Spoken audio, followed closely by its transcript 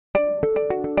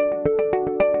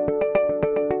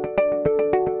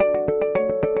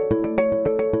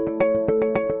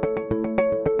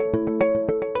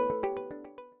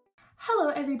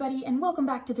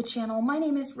back to the channel. My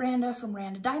name is Randa from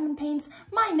Randa Diamond Paints.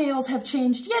 My nails have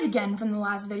changed yet again from the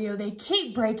last video. They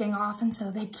keep breaking off and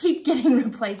so they keep getting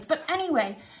replaced. But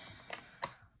anyway,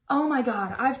 oh my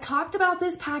god, I've talked about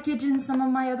this package in some of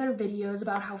my other videos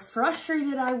about how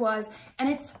frustrated I was, and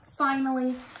it's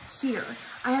finally here.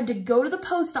 I had to go to the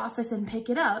post office and pick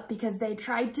it up because they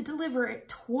tried to deliver it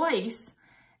twice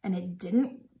and it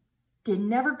didn't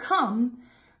ever come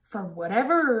for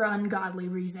whatever ungodly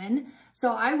reason.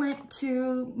 So I went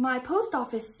to my post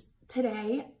office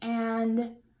today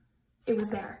and it was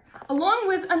there, along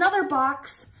with another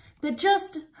box that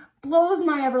just blows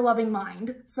my ever-loving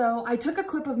mind. So I took a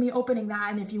clip of me opening that,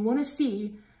 and if you want to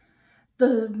see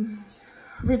the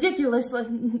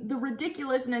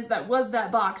ridiculousness that was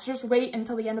that box, just wait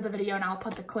until the end of the video and I'll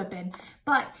put the clip in.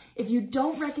 But if you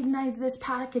don't recognize this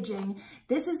packaging,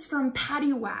 this is from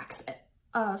Patty Wax /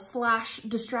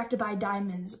 Distracted by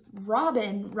Diamonds.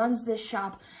 Robin runs this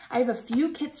shop. I have a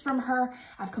few kits from her.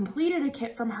 I've completed a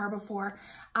kit from her before.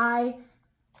 I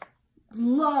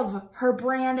love her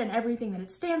brand and everything that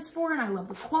it stands for, and I love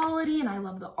the quality, and I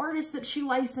love the artist that she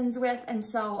licensed with, and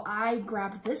so I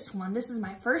grabbed this one. This is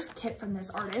my first kit from this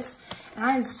artist, and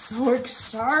I am so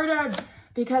excited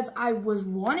because I was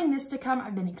wanting this to come.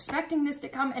 I've been expecting this to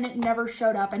come, and it never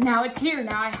showed up, and now it's here.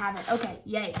 Now I have it. Okay,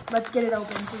 yay. Let's get it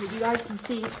open so that you guys can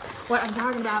see what I'm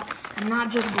talking about. I'm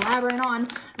not just blabbering on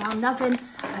about nothing.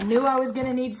 I knew I was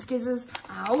gonna need skizzes.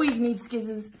 I always need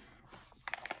skizzes.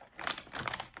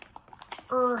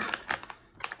 I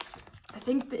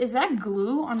think, is that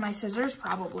glue on my scissors?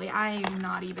 Probably. I am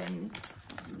not even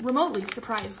remotely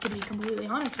surprised, to be completely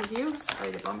honest with you.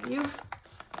 Sorry to bump you.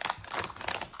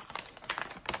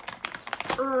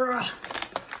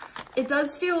 It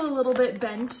does feel a little bit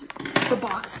bent, the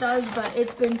box does, but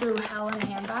it's been through hell in a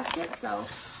handbasket, so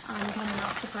I'm kind of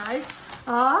not surprised.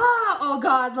 Ah, oh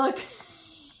god, look.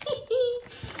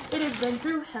 It has been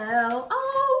through hell.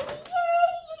 Oh,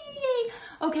 yay!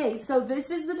 Okay, so this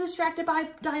is the Distracted by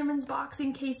Diamonds box,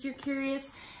 in case you're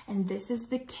curious, and this is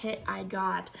the kit I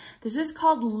got. This is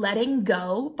called Letting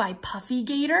Go by Puffy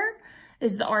Gator,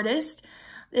 is the artist.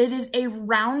 It is a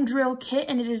round drill kit,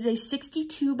 and it is a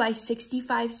 62 by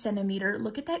 65 centimeter.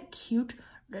 Look at that cute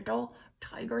little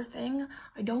tiger thing.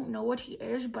 I don't know what he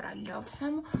is, but I love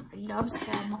him. I loves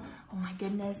him. Oh my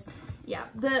goodness. Yeah,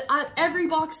 every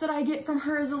box that I get from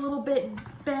her is a little bit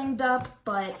banged up,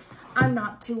 but I'm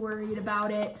not too worried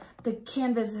about it. The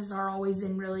canvases are always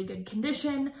in really good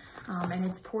condition, and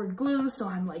it's poured glue, so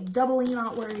I'm like doubly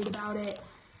not worried about it.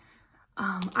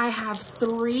 I have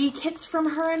 3 kits from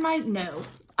her in my,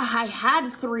 I had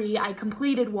 3, I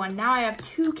completed 1. Now I have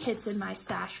 2 kits in my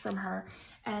stash from her,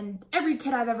 and every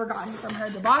kit I've ever gotten from her,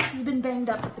 the box has been banged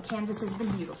up, but the canvas has been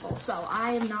beautiful, so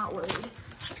I am not worried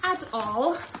at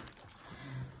all.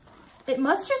 It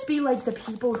must just be like the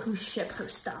people who ship her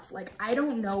stuff. Like, I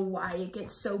don't know why it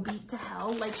gets so beat to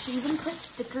hell. Like, she even put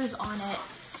stickers on it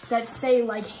that say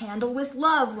like handle with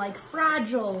love, like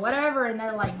fragile, whatever, and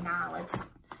they're like, nah, let's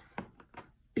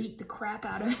beat the crap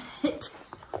out of it.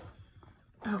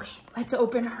 Okay, let's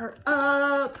open her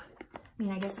up. I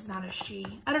mean, I guess it's not a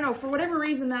she. I don't know, for whatever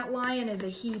reason, that lion is a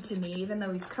he to me, even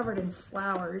though he's covered in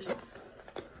flowers.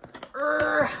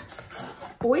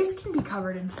 Boys can be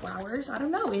covered in flowers. I don't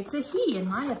know, it's a he, in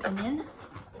my opinion.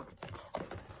 All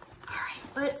right,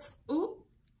 let's, ooh,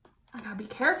 I gotta be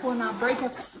careful and not break a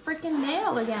freaking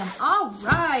nail again. All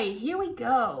right, here we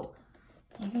go.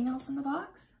 Anything else in the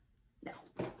box? No.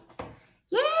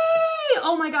 Yay!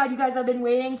 Oh my god, you guys, I've been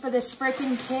waiting for this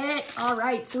freaking kit. All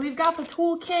right, so we've got the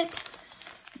toolkit.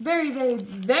 Very, very,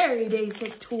 very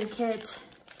basic toolkit.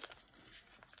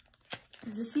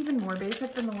 Is this even more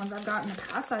basic than the ones I've got in the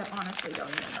past? I honestly don't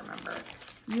even remember.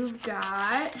 You've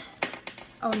got,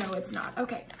 oh no, it's not.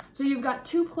 Okay, so you've got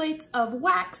 2 plates of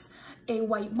wax, a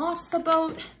white moth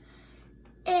boat,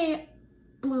 a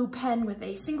blue pen with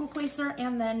a single placer,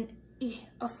 and then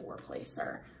a 4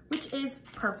 placer, which is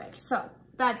perfect. So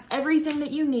that's everything that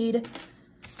you need.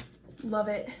 Love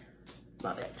it.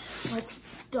 Love it. Let's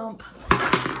dump.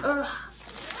 Ugh.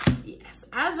 Yes,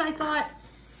 as I thought,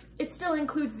 it still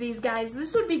includes these guys.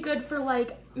 This would be good for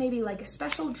like, maybe like a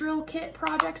special drill kit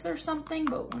projects or something,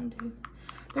 but 1, 2,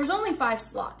 there's only 5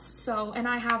 slots. So, and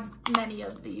I have many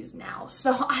of these now,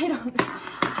 so I don't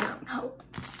know.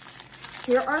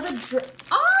 Here are the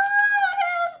oh,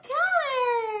 those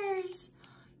colors!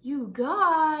 You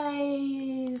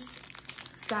guys,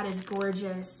 that is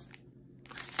gorgeous.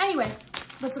 Anyway,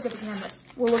 let's look at the canvas.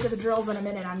 We'll look at the drills in a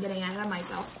minute. I'm getting ahead of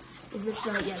myself. Is this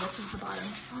the, yeah, this is the bottom.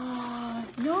 Oh,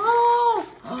 no!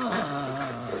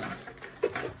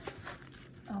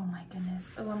 Oh my goodness.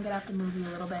 Oh, I'm gonna have to move you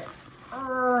a little bit.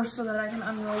 so that I can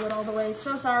unroll it all the way.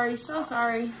 So sorry, so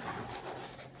sorry.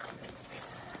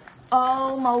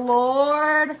 Oh my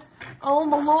Lord. Oh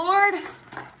my Lord.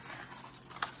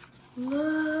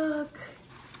 Look.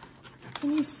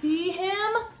 Can you see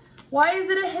him? Why is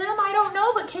it a him? I don't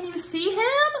know, but can you see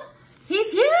him?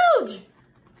 He's huge.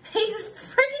 He's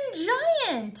freaking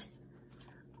giant.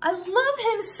 I love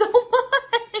him so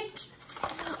much.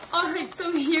 All right,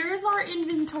 so here's our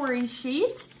inventory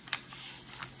sheet.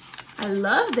 I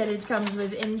love that it comes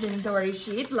with inventory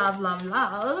sheet. Love, love,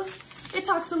 love. It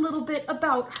talks a little bit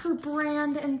about her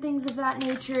brand and things of that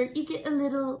nature. You get a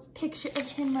little picture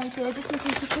of him right there, just in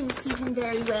case you couldn't see him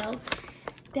very well.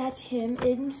 That's him.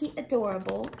 Isn't he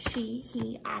adorable? She,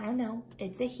 he, I don't know.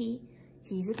 It's a he.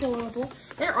 He's adorable.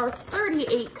 There are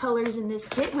 38 colors in this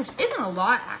kit, which isn't a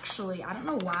lot, actually. I don't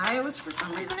know why I was, for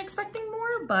some reason, expecting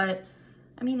more, but,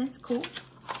 I mean, it's cool.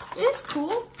 It's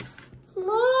cool.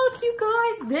 Look, you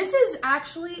guys. This is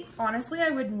actually, honestly, I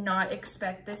would not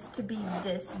expect this to be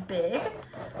this big.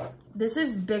 This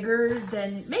is bigger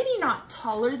than, maybe not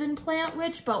taller than Plant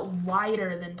Witch, but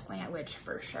wider than Plant Witch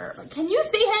for sure. But can you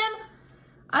see him?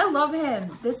 I love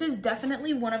him. This is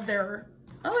definitely one of their,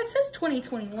 oh, it says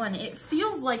 2021. It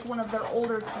feels like one of their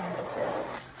older canvases.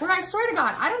 Where I swear to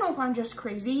God, I don't know if I'm just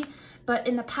crazy, but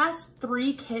in the past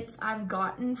 3 kits I've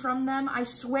gotten from them, I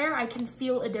swear I can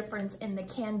feel a difference in the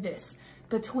canvas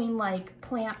between like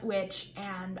Plant Witch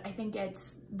and I think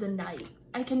it's the Night.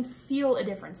 I can feel a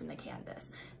difference in the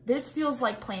canvas. This feels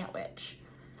like Plant Witch.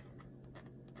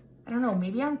 I don't know,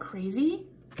 maybe I'm crazy?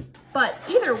 But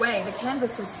either way, the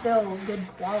canvas is still good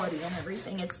quality and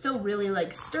everything. It's still really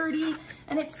like sturdy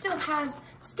and it still has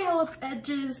scalloped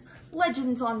edges,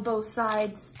 legends on both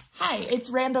sides. Hi, it's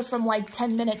Randa from like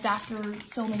 10 minutes after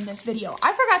filming this video.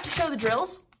 I forgot to show the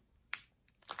drills.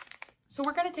 So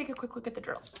we're gonna take a quick look at the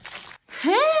drills.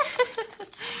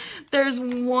 There's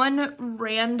one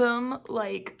random,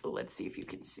 like, let's see if you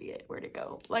can see it, where'd it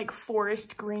go? Like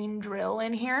forest green drill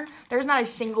in here. There's not a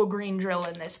single green drill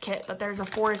in this kit, but there's a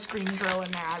forest green drill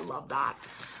in there. I love that.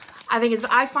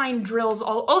 I find drills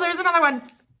all, oh, there's another one.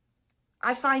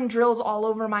 I find drills all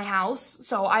over my house.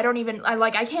 So I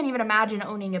can't even imagine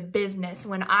owning a business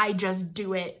when I just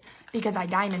do it because I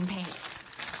diamond paint.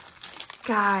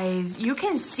 Guys, you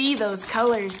can see those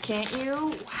colors, can't you?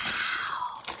 Wow.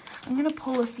 I'm gonna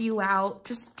pull a few out,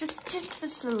 just for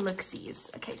some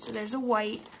looksies. Okay, so there's a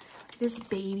white, this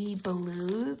baby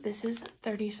blue. This is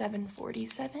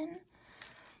 3747.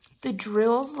 The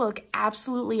drills look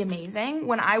absolutely amazing.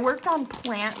 When I worked on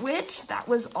Plant Witch, that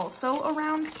was also a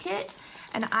round kit,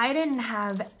 and I didn't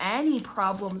have any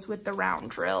problems with the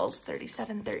round drills.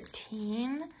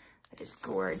 3713, that is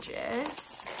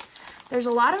gorgeous. There's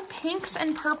a lot of pinks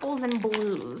and purples and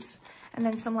blues. And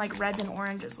then some like reds and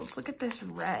oranges. Let's look at this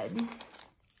red.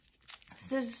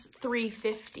 This is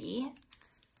 350.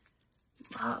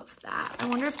 Love that. I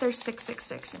wonder if there's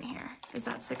 666 in here. Is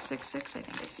that 666? I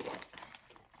think I see it.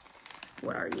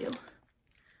 What are you?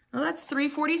 Oh, that's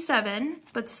 347.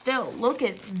 But still, look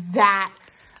at that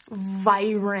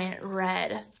vibrant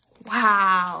red.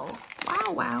 Wow.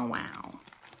 Wow, wow, wow.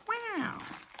 Wow.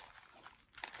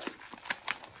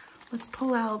 Let's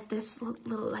pull out this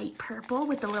little light purple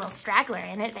with a little straggler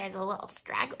in it. There's a little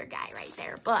straggler guy right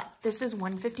there. But this is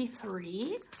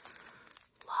 153.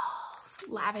 Love.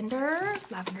 Lavender.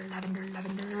 Lavender, lavender,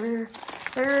 lavender.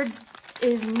 There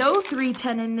is no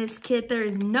 310 in this kit. There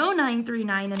is no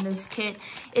 939 in this kit.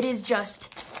 It is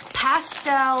just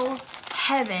pastel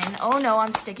heaven. Oh no,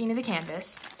 I'm sticking to the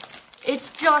canvas. It's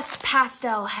just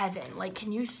pastel heaven. Like,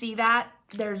 can you see that?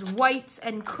 There's whites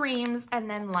and creams and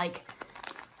then like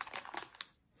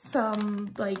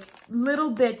some like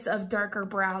little bits of darker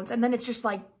browns, and then it's just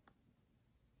like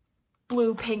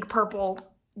blue, pink, purple.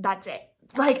 That's it.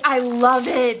 Like, I love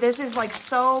it. This is like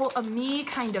so a me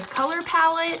kind of color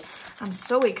palette. I'm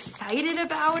so excited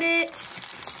about it.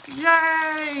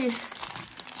 Yay!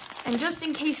 And just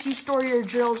in case you store your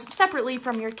drills separately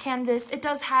from your canvas, it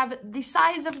does have the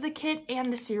size of the kit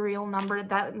and the serial number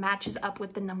that matches up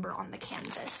with the number on the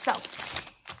canvas. So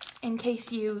in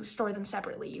case you store them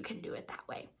separately, you can do it that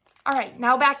way. All right,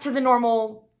 now back to the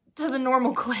normal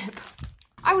clip.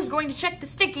 I was going to check the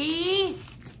sticky.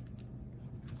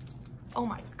 Oh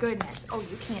my goodness. Oh,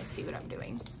 you can't see what I'm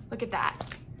doing. Look at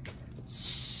that.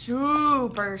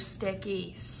 Super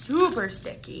sticky, super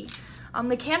sticky.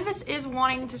 The canvas is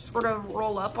wanting to sort of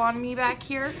roll up on me back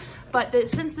here, but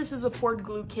since this is a poured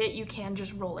glue kit, you can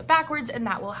just roll it backwards and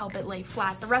that will help it lay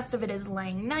flat. The rest of it is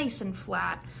laying nice and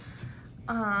flat.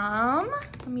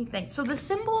 Let me think. So the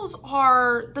symbols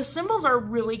are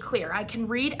really clear. I can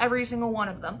read every single one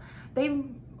of them.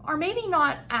 are maybe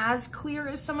not as clear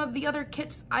as some of the other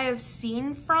kits I have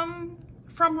seen from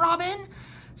Robin.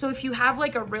 So if you have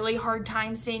like a really hard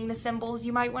time seeing the symbols,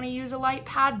 you might want to use a light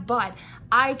pad, but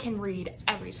I can read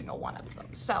every single one of them,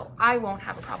 so I won't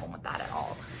have a problem with that at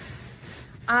all.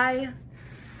 I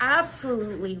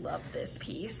absolutely love this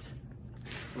piece.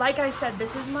 Like I said,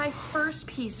 this is my first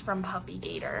piece from Puffy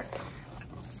Gator.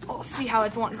 Oh, see how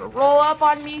it's wanting to roll up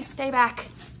on me? Stay back.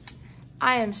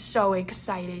 I am so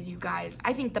excited, you guys.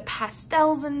 I think the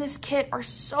pastels in this kit are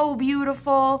so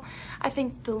beautiful. I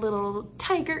think the little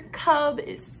tiger cub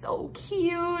is so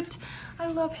cute. I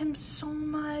love him so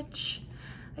much.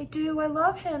 I do, I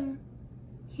love him.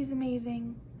 He's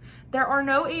amazing. There are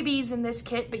no ABs in this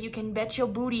kit, but you can bet your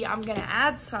booty I'm gonna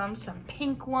add some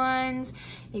pink ones,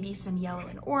 maybe some yellow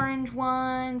and orange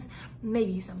ones,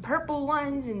 maybe some purple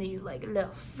ones, and these like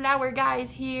little flower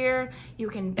guys here. You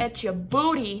can bet your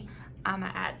booty I'm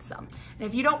gonna add some. And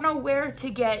if you don't know where to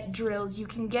get drills, you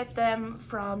can get them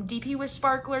from DP with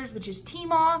Sparklers, which is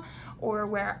Tmall, or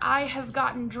where I have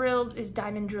gotten drills is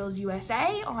Diamond Drills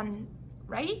USA on,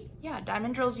 right? Yeah,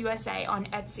 Diamond Drills USA on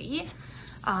Etsy.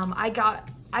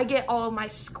 I get all of my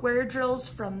square drills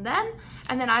from them,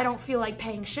 and then I don't feel like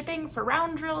paying shipping for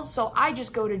round drills, so I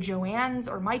just go to Joann's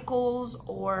or Michael's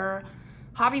or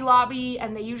Hobby Lobby,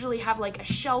 and they usually have like a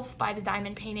shelf by the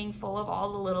diamond painting full of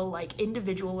all the little like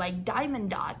individual like diamond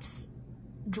dots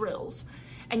drills.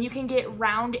 And you can get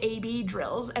round AB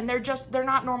drills, and they're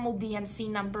not normal DMC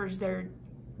numbers, they're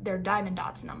diamond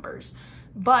dots numbers.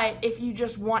 But if you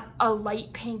just want a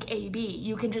light pink AB,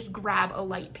 you can just grab a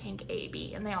light pink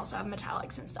AB, and they also have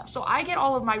metallics and stuff. So I get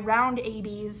all of my round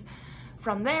ABs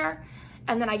from there,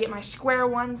 and then I get my square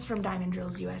ones from Diamond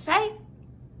Drills USA,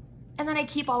 and then I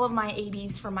keep all of my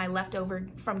ABs from my leftover,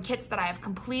 from kits that I have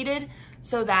completed,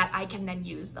 so that I can then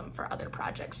use them for other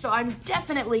projects. So I'm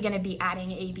definitely gonna be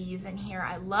adding ABs in here.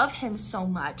 I love him so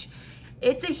much.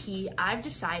 It's a he, I've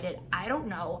decided, I don't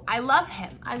know. I love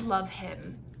him, I love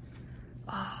him.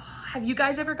 Oh, have you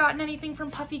guys ever gotten anything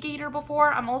from Puffy Gator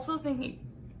before? I'm also thinking,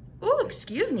 ooh,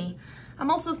 excuse me. I'm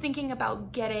also thinking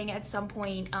about getting at some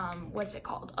point, what's it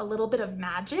called? A Little Bit of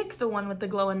Magic, the one with the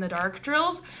glow in the dark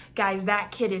drills. Guys,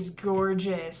 that kit is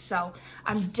gorgeous. So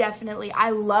I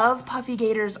love Puffy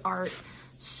Gator's art.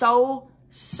 So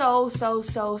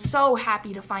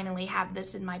happy to finally have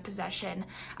this in my possession.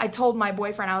 I told my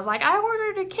boyfriend, I was like, I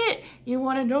ordered a kit. You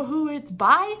wanna know who it's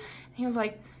by? And he was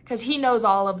like, because he knows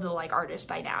all of the like artists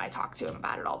by now. I talk to him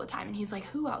about it all the time, and he's like,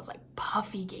 who? I was like,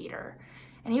 Puffy Gator.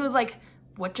 And he was like,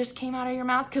 what just came out of your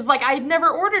mouth? Because like I'd never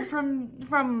ordered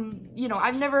from, you know,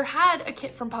 I've never had a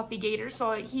kit from Puffy Gator,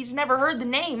 so he's never heard the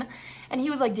name. And he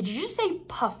was like, did you just say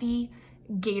Puffy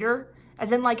Gator?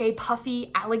 As in like a puffy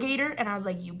alligator? And I was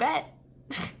like, you bet.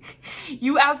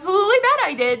 You absolutely bet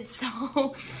I did.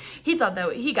 So he thought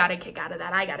that he got a kick out of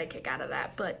that. I got a kick out of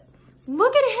that, but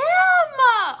look at him!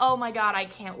 Oh my god, I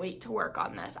can't wait to work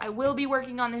on this. I will be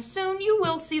working on this soon. You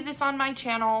will see this on my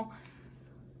channel,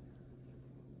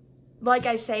 like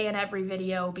I say in every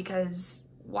video, because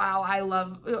wow,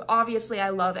 obviously I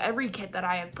love every kit that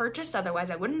I have purchased, otherwise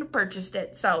I wouldn't have purchased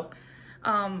it. So,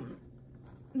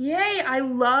 yay, I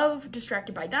love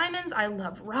Distracted by Diamonds. I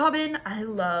love Robin. I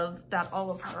love that all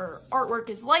of her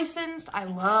artwork is licensed. I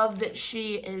love that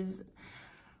she is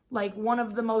like one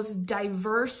of the most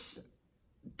diverse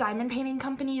diamond painting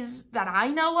companies that I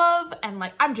know of, and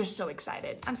like I'm just so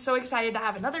excited. I'm so excited to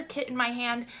have another kit in my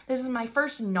hand. This is my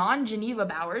first non-Geneva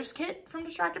Bowers kit from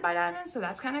Distracted by Diamonds, so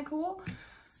that's kind of cool.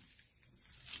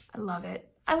 I love it.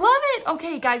 I love it.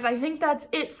 Okay, guys, I think that's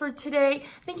it for today.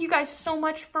 Thank you guys so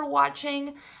much for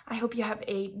watching. I hope you have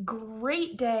a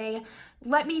great day.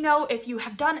 Let me know if you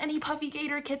have done any Puffy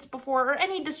Gator kits before, or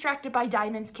any Distracted by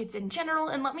Diamonds kits in general,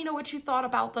 and let me know what you thought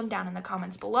about them down in the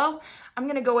comments below. I'm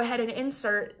gonna go ahead and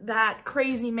insert that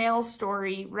crazy mail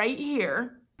story right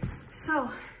here. So,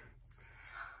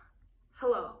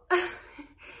 hello.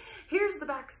 Here's the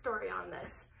backstory on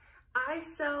this. I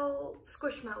sell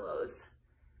Squishmallows.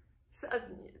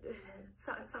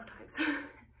 Sometimes.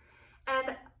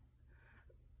 And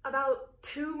about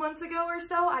 2 months ago or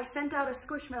so, I sent out a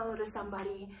Squishmallow to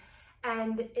somebody,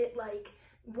 and it like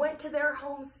went to their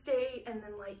home state and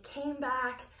then like came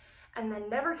back and then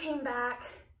never came back.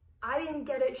 I didn't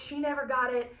get it, she never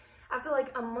got it. After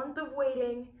like a month of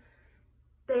waiting,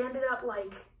 they ended up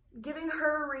like giving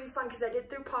her a refund, because I did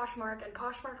through Poshmark, and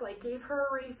Poshmark like gave her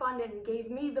a refund and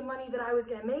gave me the money that I was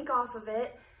gonna make off of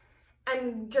it,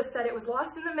 and just said it was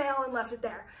lost in the mail and left it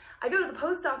there. I go to the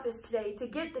post office today to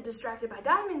get the Distracted by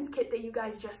Diamonds kit that you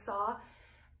guys just saw,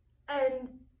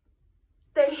 and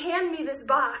they hand me this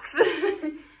box.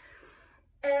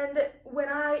 And when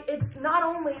it's not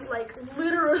only like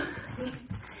literally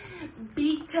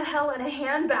beat to hell in a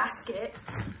handbasket,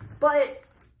 but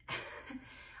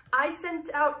I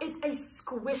sent out, it's a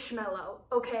Squishmallow,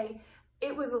 okay?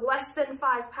 It was less than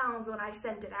 5 pounds when I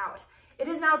sent it out. It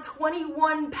is now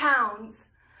 21 pounds.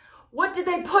 What did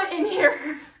they put in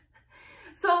here?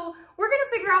 So we're gonna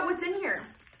figure out what's in here.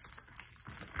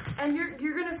 And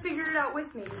you're gonna figure it out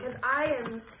with me, because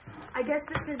I guess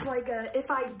this is like if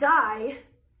I die,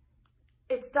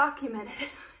 it's documented.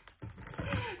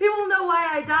 People know why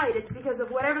I died. It's because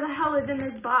of whatever the hell is in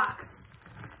this box.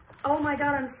 Oh my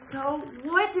God,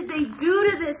 what did they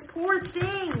do to this poor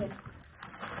thing?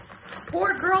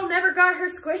 Poor girl never got her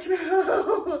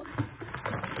Squishmallow.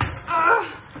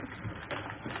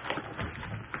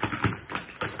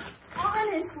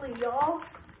 Honestly, y'all.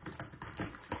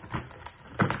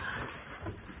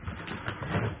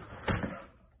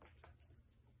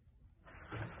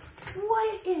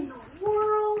 What in the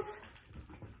world?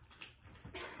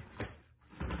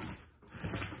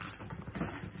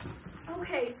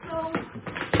 Okay,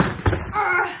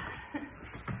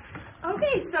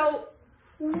 so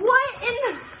what in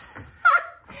the...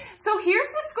 So here's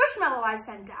the Squishmallow I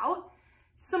sent out.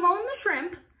 Simone the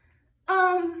shrimp.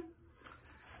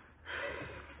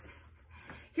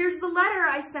 Here's the letter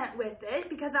I sent with it,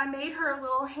 because I made her a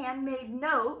little handmade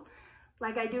note,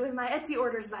 like I do with my Etsy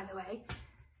orders, by the way.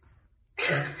 And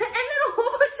then a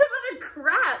whole bunch of other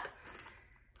crap.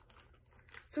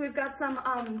 So we've got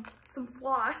some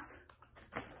floss,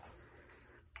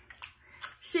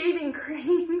 shaving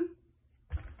cream,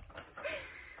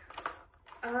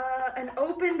 an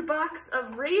opened box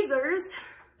of razors,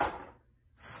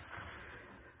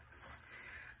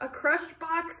 a crushed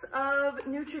box of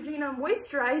Neutrogena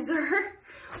moisturizer.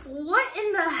 What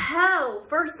in the hell,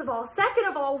 first of all? Second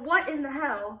of all, what in the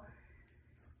hell?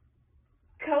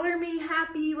 Color Me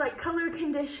Happy, like color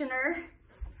conditioner,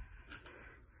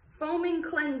 foaming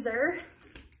cleanser.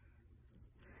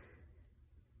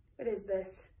 What is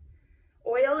this?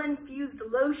 Oil infused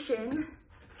lotion,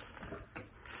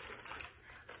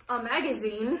 a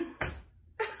magazine.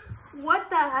 What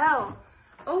the hell?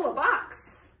 Oh, a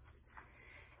box.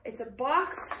 It's a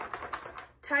box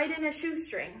tied in a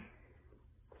shoestring.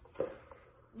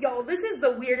 Y'all, this is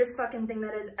the weirdest fucking thing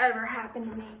that has ever happened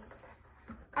to me.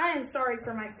 I am sorry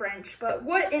for my French, but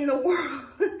what in the world?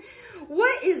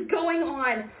 What is going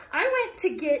on? I went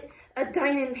to get a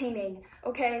diamond painting,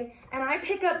 okay? And I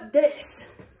pick up this.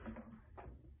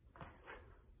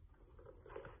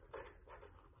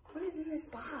 What is in this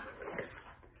box?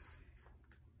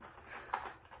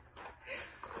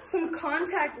 Some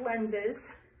contact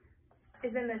lenses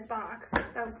is in this box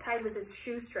that was tied with this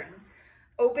shoestring.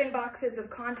 Open boxes of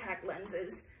contact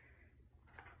lenses.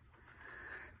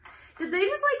 Did they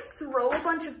just like throw a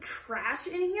bunch of trash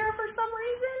in here for some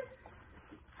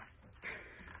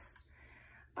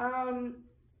reason?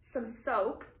 Some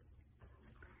soap.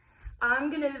 I'm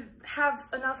gonna have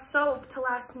enough soap to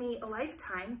last me a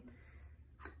lifetime.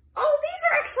 Oh, these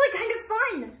are actually kind of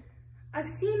fun. I've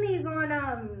seen these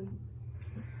on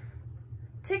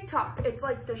TikTok. It's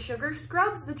like the sugar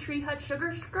scrubs, the Tree Hut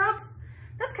sugar scrubs.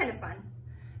 That's kind of fun.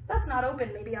 That's not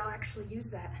open. Maybe I'll actually use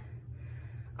that.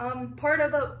 Part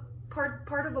of a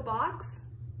box.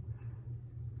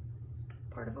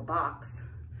 Part of a box.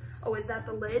 Oh, is that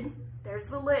the lid? There's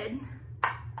the lid.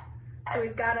 So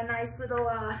we've got a nice little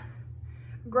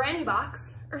granny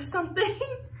box or something.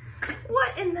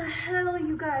 What in the hell,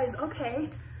 you guys? Okay.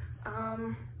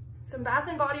 Some Bath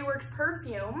 & Body Works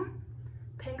perfume.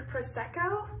 Pink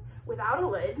Prosecco without a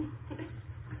lid.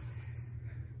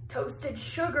 Toasted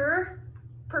sugar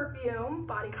perfume,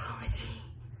 Bodycology.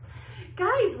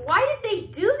 Guys, why did they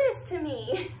do this to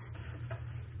me?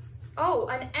 Oh,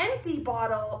 an empty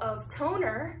bottle of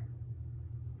toner.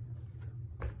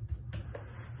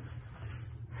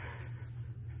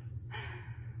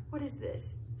 What is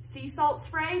this? Sea salt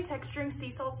spray, texturing sea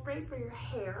salt spray for your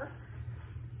hair.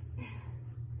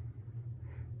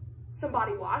 Some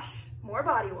body wash, more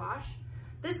body wash.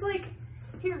 This like,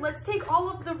 here, let's take all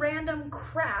of the random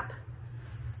crap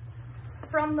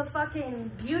from the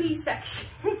fucking beauty section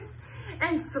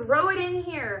and throw it in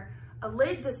here. A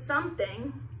lid to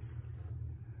something.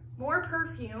 More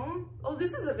perfume. Oh,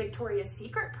 this is a Victoria's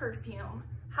Secret perfume.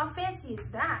 How fancy is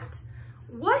that?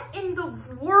 What in the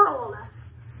world?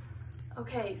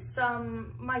 Okay,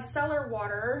 some micellar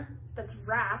water that's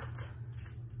wrapped.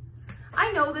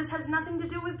 I know this has nothing to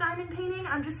do with diamond painting.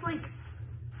 I'm just like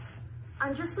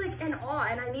in awe,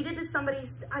 and I needed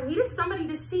somebody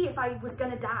to see if I was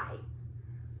gonna die.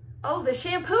 Oh, the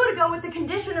shampoo to go with the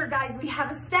conditioner, guys. We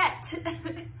have a set.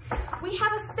 We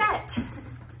have a set.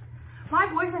 My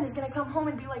boyfriend is gonna come home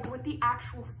and be like, what the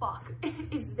actual fuck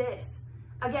is this?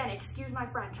 Again, excuse my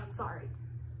French, I'm sorry.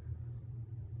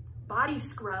 Body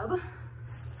scrub,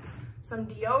 some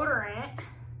deodorant,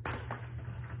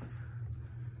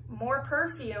 more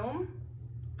perfume,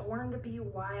 Born to Be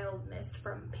Wild mist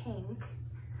from Pink,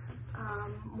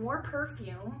 more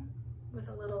perfume with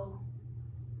a little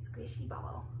squishy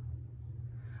ball.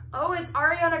 Oh, it's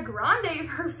Ariana Grande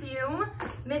perfume,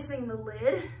 missing the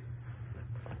lid.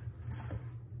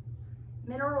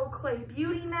 Mineral clay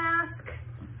beauty mask,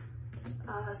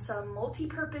 some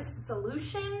multi-purpose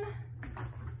solution.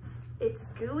 It's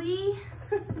gooey.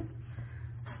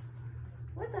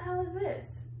 What the hell is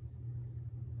this?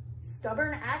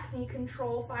 Stubborn Acne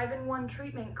Control 5-in-1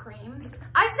 treatment cream.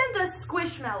 I sent a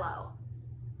Squishmallow.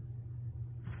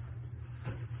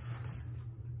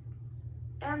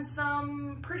 And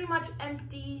some pretty much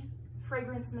empty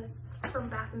fragrance mist from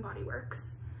Bath and Body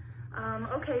Works.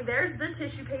 Okay, there's the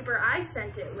tissue paper I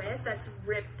sent it with that's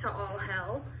ripped to all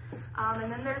hell.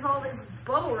 And then there's all this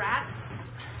bubble wrap.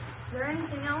 Is there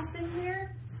anything else in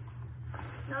here?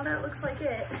 No, that looks like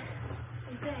it,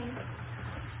 I think.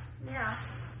 Yeah.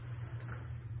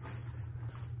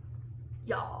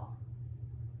 Y'all.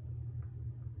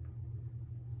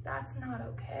 That's not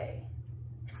okay.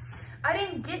 I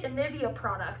didn't get a Nivea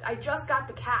product. I just got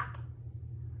the cap.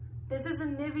 This is a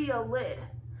Nivea lid.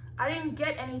 I didn't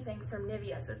get anything from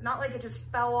Nivea, so it's not like it just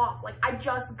fell off. Like, I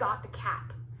just got the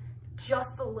cap.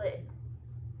 Just the lid.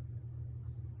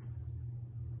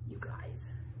 You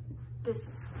guys, this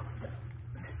is fucked up.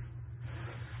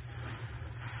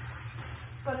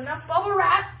 But enough bubble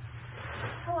wrap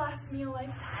to last me a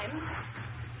lifetime.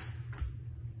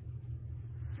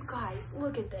 You guys,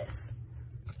 look at this.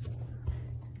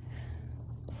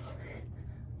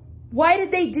 Why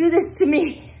did they do this to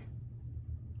me?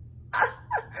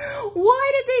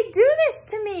 Why did they do this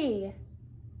to me?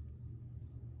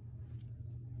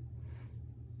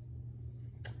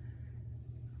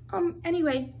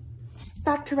 Anyway,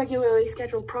 back to regularly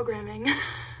scheduled programming.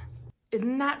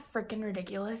 Isn't that freaking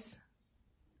ridiculous?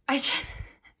 I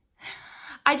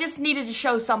just needed to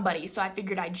show somebody, so I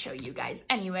figured I'd show you guys.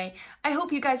 Anyway, I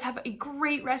hope you guys have a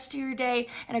great rest of your day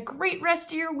and a great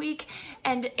rest of your week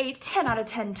and a 10 out of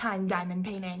 10 time diamond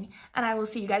painting. And I will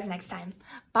see you guys next time.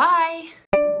 Bye!